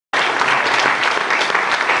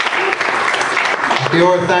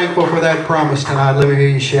you're thankful for that promise tonight, let me hear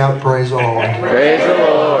you shout, praise the Lord. Praise the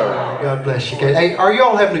Lord. God bless you. Hey, are you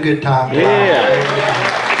all having a good time tonight?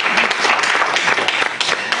 Yeah.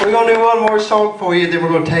 We're going to do one more song for you, then we're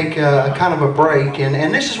going to take a kind of a break,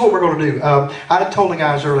 and this is what we're going to do. I told the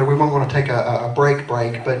guys earlier we weren't going to take a break,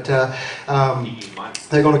 but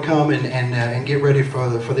they're going to come and get ready for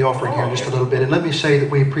the offering here in just a little bit. And let me say that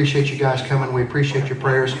we appreciate you guys coming. We appreciate your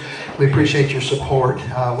prayers. We appreciate your support.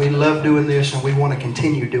 We love doing this, and we want to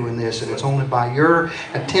continue doing this. And it's only by your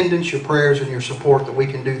attendance, your prayers, and your support that we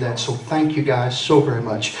can do that. So thank you guys so very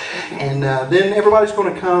much. And then everybody's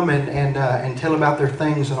going to come and tell about their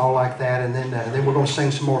things and all like that. And then we're going to sing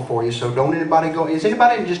some more for you. So don't anybody go. Is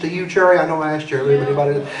anybody in just a huge hurry? I know I asked you earlier.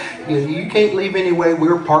 Anybody? You can't leave anyway.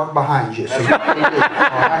 We're parked behind you. So you can't leave.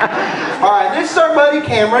 All right, this is our buddy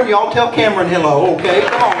Cameron. Y'all tell Cameron hello, okay?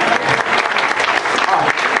 Come on. All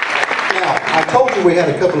right. Now, I told you we had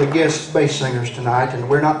a couple of guest bass singers tonight, and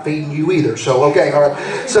we're not feeding you either. So, okay, all right.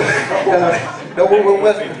 So,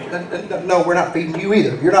 no, we're not feeding you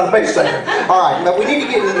either. You're not a bass singer. All right, but we need to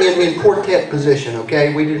get in quartet position,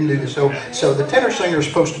 okay? We didn't do this. So the tenor singer is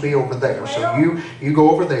supposed to be over there. So you go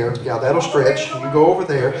over there. Yeah, that'll stretch. You go over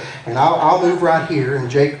there, and I'll move right here, and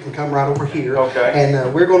Jake can come right over here. Okay.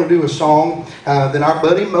 And we're going to do a song that our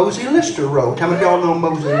buddy Mosey Lister wrote. How many of y'all know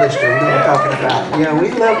Mosey Lister? You know what I'm talking about? Yeah, we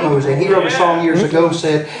love Mosey. He wrote a song years ago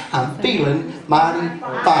said, "I'm feeling mighty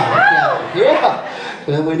fine." Yeah.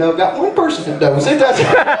 Well, we know got one person that does it. That's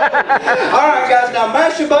all right, guys. Now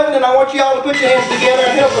mash your button, and I want you all to put your hands together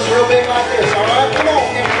and help us real big like this. All right, come on,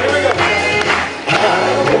 here we go. I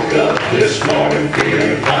woke up this morning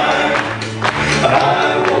feeling fine.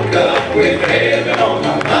 I woke up with heaven on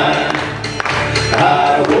my mind.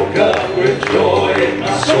 I woke up with joy in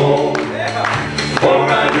my soul. For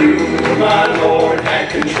I knew my Lord had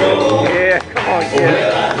control. Yeah, come on, yeah.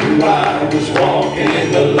 Well, I knew I was walking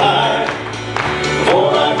in the light.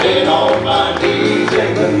 For I've been on my knees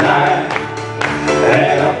in the night,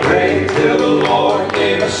 and I prayed till the Lord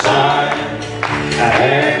gave a sign,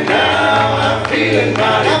 and now I'm feeling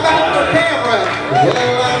mighty fine.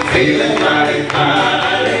 Well, I'm feeling mighty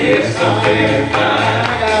fine. Yes, I'm feeling fine.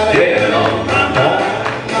 Heaven on my mind,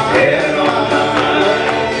 heaven on my mind.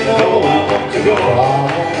 Oh, I want to go.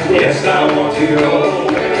 Yes, I want to go.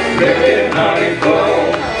 Milk and honey flow,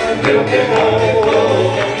 milk and honey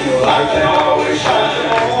flow. Like they always shine,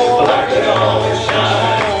 like they always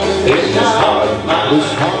shine. In this heart of mine,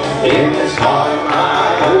 in this heart of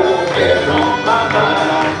mine. Oh, heaven on my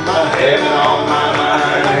mind, heaven on my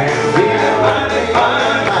mind. Feeling mighty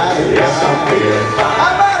fine, yes, I'm feeling fine.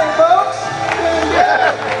 How about it, folks?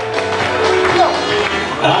 Yeah.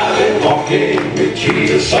 I've been walking with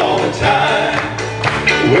Jesus all the time.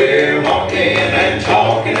 We're walking and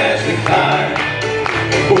talking as we climb.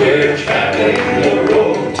 We're traveling the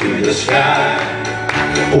road to the sky,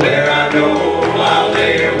 where I know I'll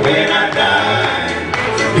lay when I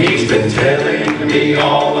die. He's been telling me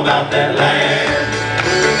all about that land,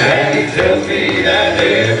 and he tells me that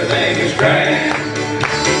everything is grand,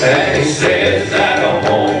 and he says that a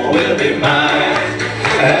home will be mine,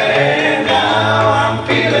 and now I'm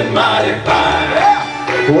feeling mighty fine.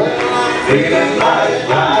 Well, I'm feeling mighty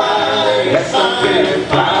fine. Yes, I'm feeling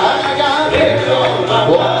fine. Heaven on my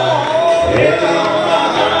mind, heaven on my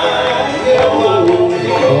mind. Oh,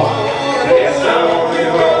 yes, I want to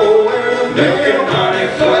go. Milk and honey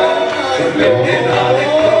flow, milk and honey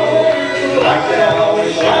flow. Like they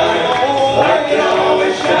always shine, like they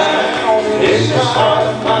always shine. In this heart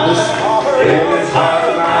of mine, in this heart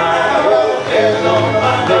of mine. Oh, heaven on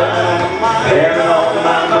my mind, heaven on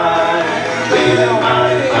my mind. Feeling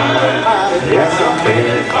mighty fine, yes, I'm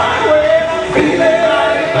feeling fine. Feeling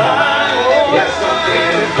mighty fine. Yes, I'm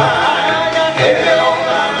feeling fine. Heaven on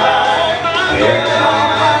my mind, heaven on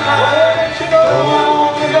my mind. Oh, I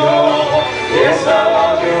want to go. Yes, I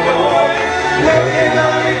want to go. Milk and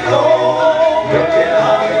honey flow, milk and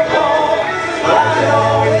honey flow. Like it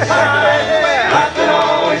always shine, like it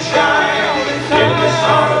always shine. In this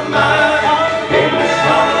heart of mine, in this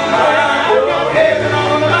heart of mine. Heaven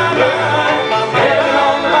on my mind, heaven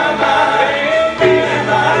on my mind. Feeling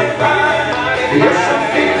mighty fine. Yes, I'm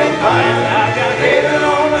feeling fine. Heaven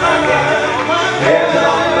on my mind, heaven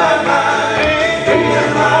on my mind.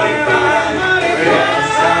 Feeling mighty fine.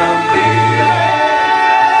 Yes, I'm feeling.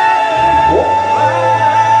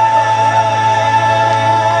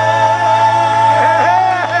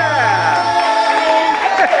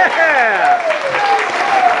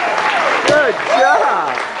 Good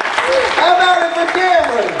job. How about it for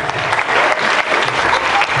Cameron?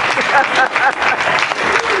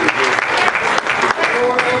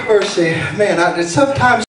 Lord have mercy. Man, sometimes